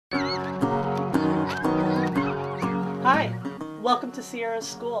Welcome to Sierra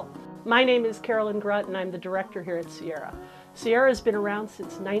School. My name is Carolyn Grutt and I'm the director here at Sierra. Sierra has been around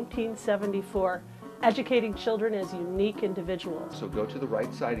since 1974, educating children as unique individuals. So go to the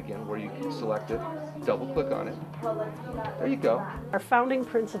right side again where you can select it, double click on it. There you go. Our founding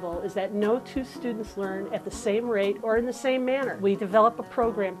principle is that no two students learn at the same rate or in the same manner. We develop a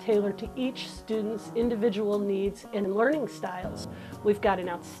program tailored to each student's individual needs and learning styles. We've got an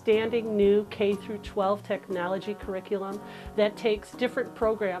outstanding new K-12 technology curriculum that takes different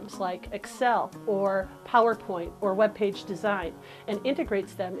programs like Excel or PowerPoint or web page design and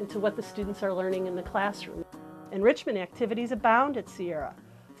integrates them into what the students are learning in the classroom. Enrichment activities abound at Sierra.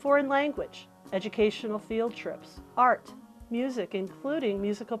 Foreign language, educational field trips, art, music, including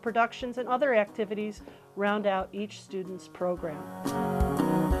musical productions and other activities, round out each student's program.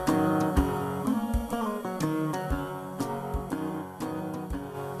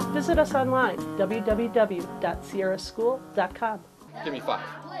 Visit us online, www.sierraschool.com. Give me 5.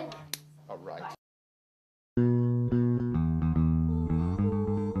 All right.